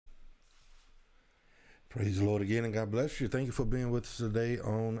Praise the Lord again, and God bless you. Thank you for being with us today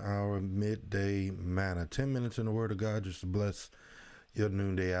on our Midday Manna. 10 minutes in the Word of God just to bless your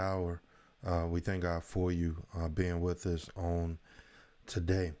noonday hour. We thank God for you being with us on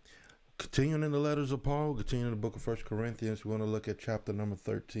today. Continuing in the letters of Paul, continuing in the book of 1 Corinthians, we're going to look at chapter number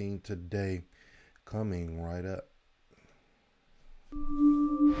 13 today, coming right up.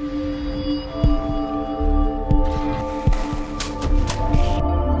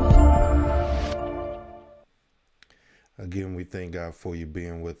 Again, we thank God for you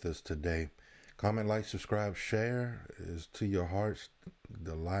being with us today. Comment, like, subscribe, share is to your heart's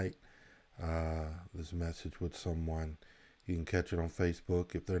delight. This message with someone. You can catch it on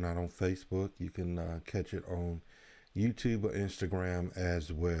Facebook. If they're not on Facebook, you can catch it on YouTube or Instagram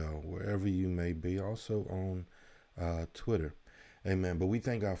as well, wherever you may be. Also on Twitter. Amen. But we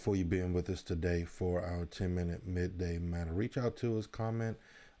thank God for you being with us today for our 10-minute Midday Manna. Reach out to us, comment.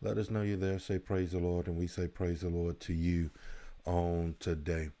 Let us know you're there. Say praise the Lord, and we say praise the Lord to you on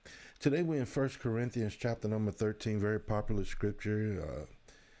today. Today we're in 1 Corinthians chapter number 13, very popular scripture.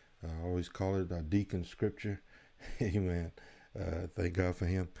 I always call it a deacon scripture. Amen. Thank God for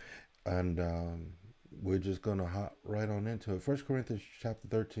him. And we're just going to hop right on into it. 1 Corinthians chapter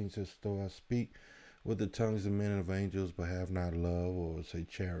 13 says, though I speak with the tongues of men and of angels, but have not love, or say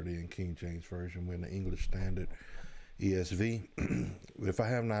charity in King James Version. We're in the English Standard ESV. If I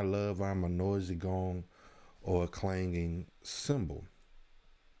have not love, I'm a noisy gong or a clanging cymbal.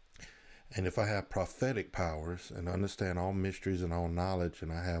 And if I have prophetic powers and understand all mysteries and all knowledge,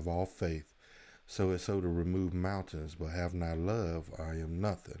 and I have all faith, so to remove mountains, but have not love, I am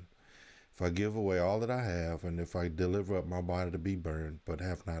nothing. If I give away all that I have, and if I deliver up my body to be burned, but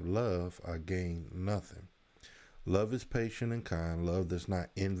have not love, I gain nothing. Love is patient and kind. Love does not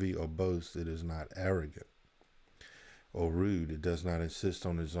envy or boast. It is not arrogant or rude. It does not insist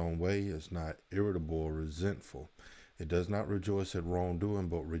on its own way. It is not irritable or resentful. It does not rejoice at wrongdoing,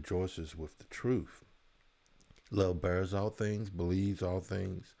 but rejoices with the truth. Love bears all things, believes all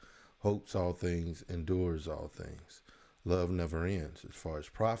things, hopes all things, endures all things. Love never ends. As far as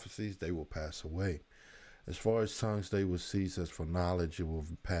prophecies, they will pass away. As far as tongues, they will cease. As for knowledge, it will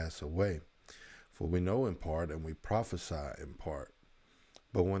pass away. For we know in part, and we prophesy in part.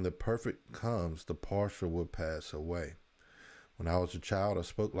 But when the perfect comes, the partial will pass away. When I was a child, I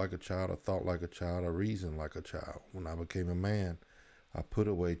spoke like a child, I thought like a child, I reasoned like a child. When I became a man, I put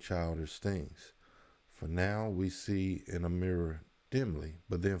away childish things. For now we see in a mirror dimly,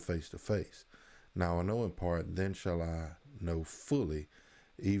 but then face to face. Now I know in part, then shall I know fully,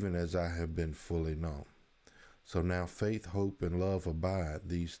 even as I have been fully known. So now faith, hope, and love abide,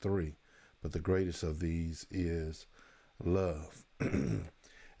 these three, but the greatest of these is love.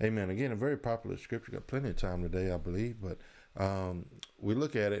 Amen. Again, a very popular scripture. Got plenty of time today, I believe, but we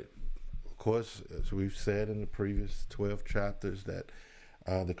look at it, of course, as we've said in the previous 12 chapters, that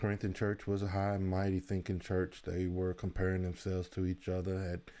the Corinthian church was a high and mighty thinking church. They were comparing themselves to each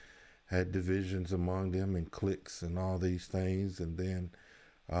other, had divisions among them and cliques and all these things. And then,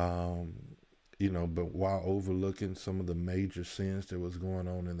 but while overlooking some of the major sins that was going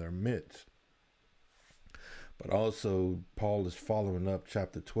on in their midst. But also, Paul is following up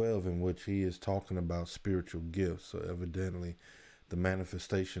chapter 12, in which he is talking about spiritual gifts. So evidently, the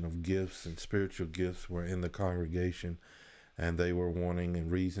manifestation of gifts and spiritual gifts were in the congregation, and they were wanting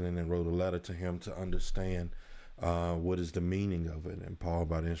and reasoning, and wrote a letter to him to understand what is the meaning of it. And Paul,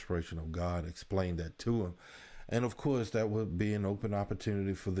 by the inspiration of God, explained that to him. And of course, that would be an open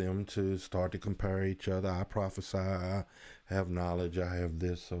opportunity for them to start to compare each other. I prophesy, I have knowledge, I have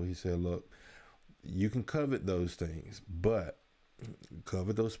this. So he said, look, you can covet those things, but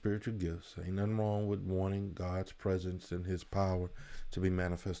covet those spiritual gifts. Ain't nothing wrong with wanting God's presence and his power to be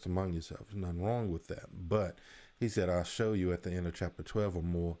manifest among yourselves. There's nothing wrong with that. But he said, I'll show you at the end of chapter 12 a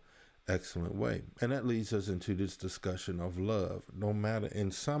more excellent way. And that leads us into this discussion of love. No matter,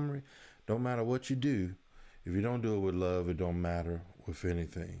 in summary, don't matter what you do, if you don't do it with love, it don't matter with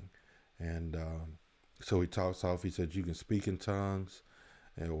anything. And so he talks off, he said, you can speak in tongues,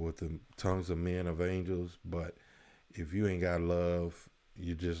 and with the tongues of men, of angels, but if you ain't got love,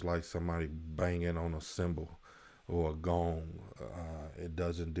 you're just like somebody banging on a cymbal or a gong. It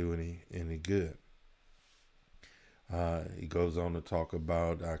doesn't do any good. He goes on to talk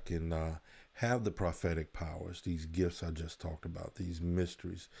about, I can have the prophetic powers, these gifts I just talked about, these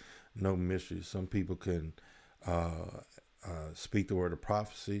mysteries. No mysteries. Some people can speak the word of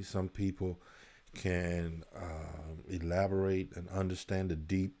prophecy. Some people can elaborate and understand the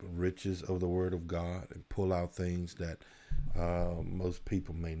deep riches of the word of God and pull out things that most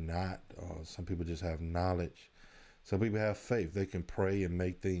people may not. Some people just have knowledge. Some people have faith. They can pray and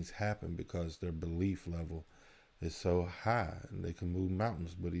make things happen because their belief level is so high and they can move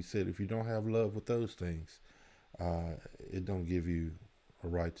mountains. But he said, if you don't have love with those things, it don't give you a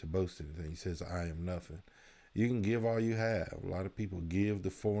right to boast anything. He says, I am nothing. You can give all you have. A lot of people give to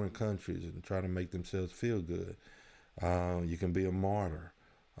foreign countries and try to make themselves feel good. You can be a martyr.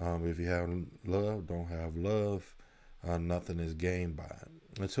 If you have love, don't have love, nothing is gained by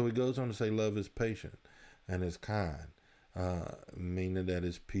it. And so he goes on to say love is patient and is kind, meaning that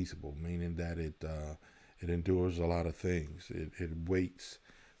it's peaceable, meaning that it endures a lot of things. It waits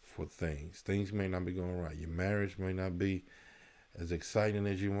for things. Things may not be going right. Your marriage may not be as exciting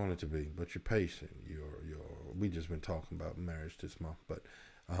as you want it to be, but you're patient. We just been talking about marriage this month, but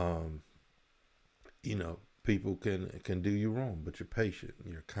people can do you wrong, but you're patient,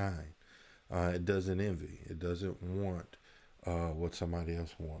 you're kind. It doesn't envy. It doesn't want what somebody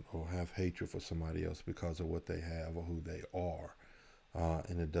else wants or have hatred for somebody else because of what they have or who they are.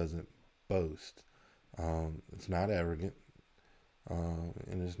 And it doesn't boast. It's not arrogant,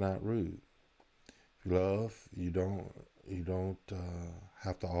 and it's not rude. If you love, you don't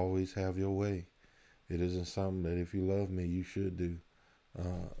have to always have your way. It isn't something that if you love me, you should do.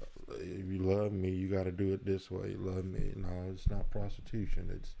 If you love me, you got to do it this way. You love me. No, it's not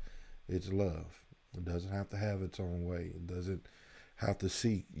prostitution. It's love. It doesn't have to have its own way. It doesn't have to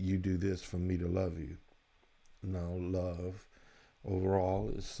seek you do this for me to love you. No, love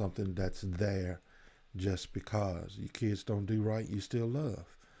overall is something that's there just because. Your kids don't do right, you still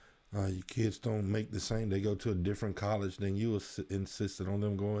love. Your kids don't make the same. They go to a different college than you insisted on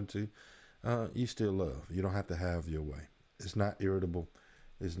them going to. You still love. You don't have to have your way. It's not irritable.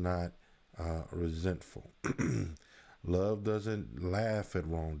 It's not resentful. Love doesn't laugh at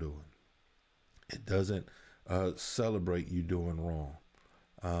wrongdoing. It doesn't celebrate you doing wrong.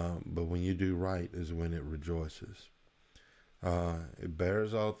 But when you do right is when it rejoices. It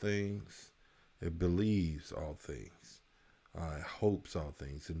bears all things. It believes all things. It hopes all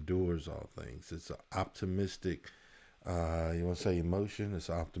things. Endures all things. It's an optimistic, you want to say emotion? It's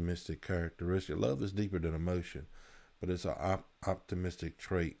an optimistic characteristic. Love is deeper than emotion, but it's an optimistic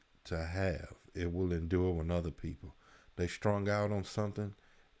trait to have. It will endure when other people. They strung out on something,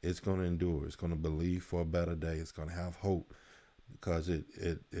 it's going to endure. It's going to believe for a better day. It's going to have hope because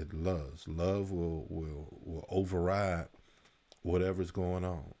it loves. Love will override whatever's going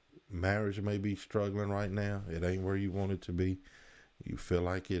on. Marriage may be struggling right now. It ain't where you want it to be. You feel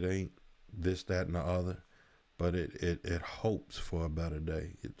like it ain't this, that, and the other, but it hopes for a better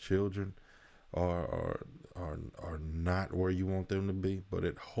day. Your children are not where you want them to be, but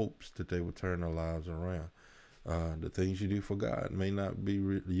it hopes that they will turn their lives around. The things you do for God may not be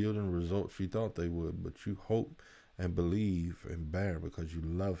yielding results you thought they would, but you hope and believe and bear because you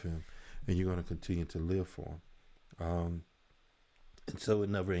love Him, and you're going to continue to live for Him. And so it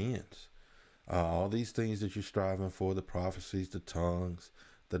never ends. All these things that you're striving for, the prophecies, the tongues,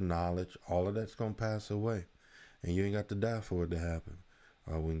 the knowledge, all of that's going to pass away. And you ain't got to die for it to happen.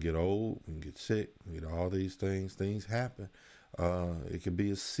 We can get old, we can get sick, we get all these things. Things happen. It could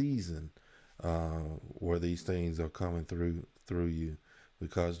be a season where these things are coming through you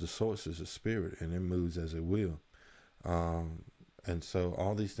because the source is a spirit and it moves as it will. And so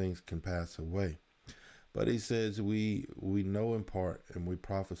all these things can pass away. But he says we know in part and we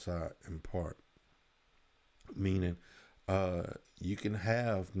prophesy in part, meaning you can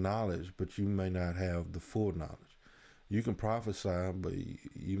have knowledge, but you may not have the full knowledge. You can prophesy, but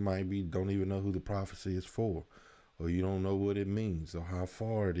you might don't even know who the prophecy is for, or you don't know what it means or how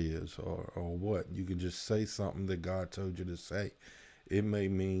far it is or what. You can just say something that God told you to say. It may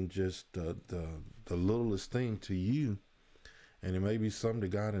mean just the littlest thing to you, and it may be something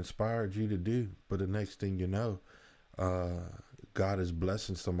that God inspired you to do, but the next thing you know, God is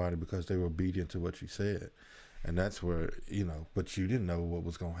blessing somebody because they were obedient to what you said. And that's where, but you didn't know what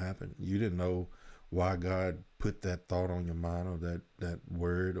was going to happen. You didn't know why God put that thought on your mind or that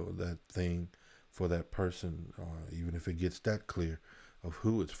word or that thing for that person. Even if it gets that clear of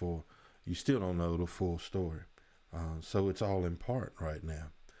who it's for, you still don't know the full story. So it's all in part right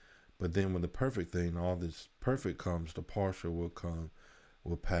now. But then when the perfect thing, all this perfect comes, the partial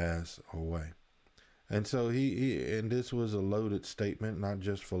will pass away. And so and this was a loaded statement, not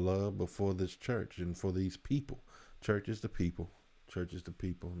just for love, but for this church and for these people. Church is the people. Church is the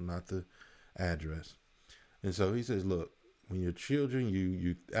people, not the address. And so he says, look, when you're children,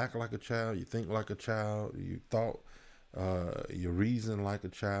 you act like a child, you think like a child, you reason like a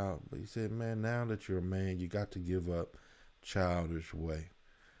child. But he said, man, now that you're a man, you got to give up childish ways.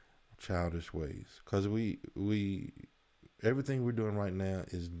 Because we Everything we're doing right now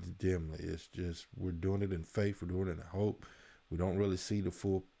is dimly. It's just we're doing it in faith. We're doing it in hope. We don't really see the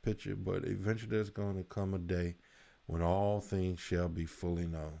full picture, but eventually there's going to come a day when all things shall be fully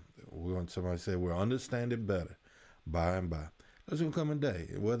known. Somebody said we'll understand it better by and by. There's going to come a day,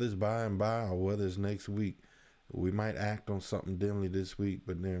 whether it's by and by or whether it's next week. We might act on something dimly this week,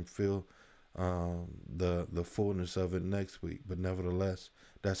 but then feel the fullness of it next week. But nevertheless,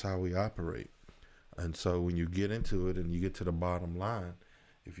 that's how we operate. And so when you get into it and you get to the bottom line,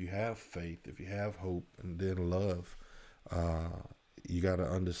 if you have faith, if you have hope, and then love, you got to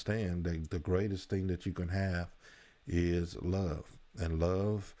understand that the greatest thing that you can have is love. And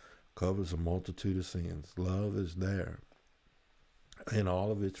love covers a multitude of sins. Love is there in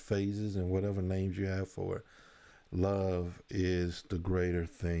all of its phases and whatever names you have for it. Love is the greater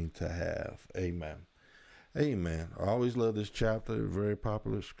thing to have. Amen. Amen. I always love this chapter. Very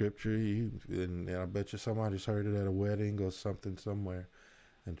popular scripture. And I bet you somebody's heard it at a wedding or something somewhere.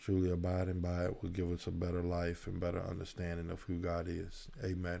 And truly abiding by it will give us a better life and better understanding of who God is.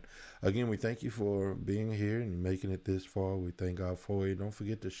 Amen. Again, we thank you for being here and making it this far. We thank God for you. Don't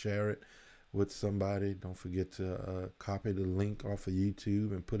forget to share it with somebody. Don't forget to copy the link off of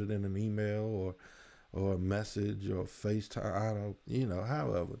YouTube and put it in an email or a message or FaceTime. I don't,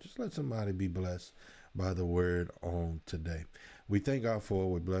 however, just let somebody be blessed by the word on today. We thank God for it.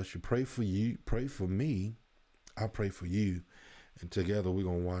 We bless you. Pray for you. Pray for me. I pray for you. And together we're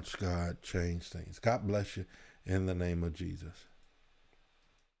going to watch God change things. God bless you in the name of Jesus.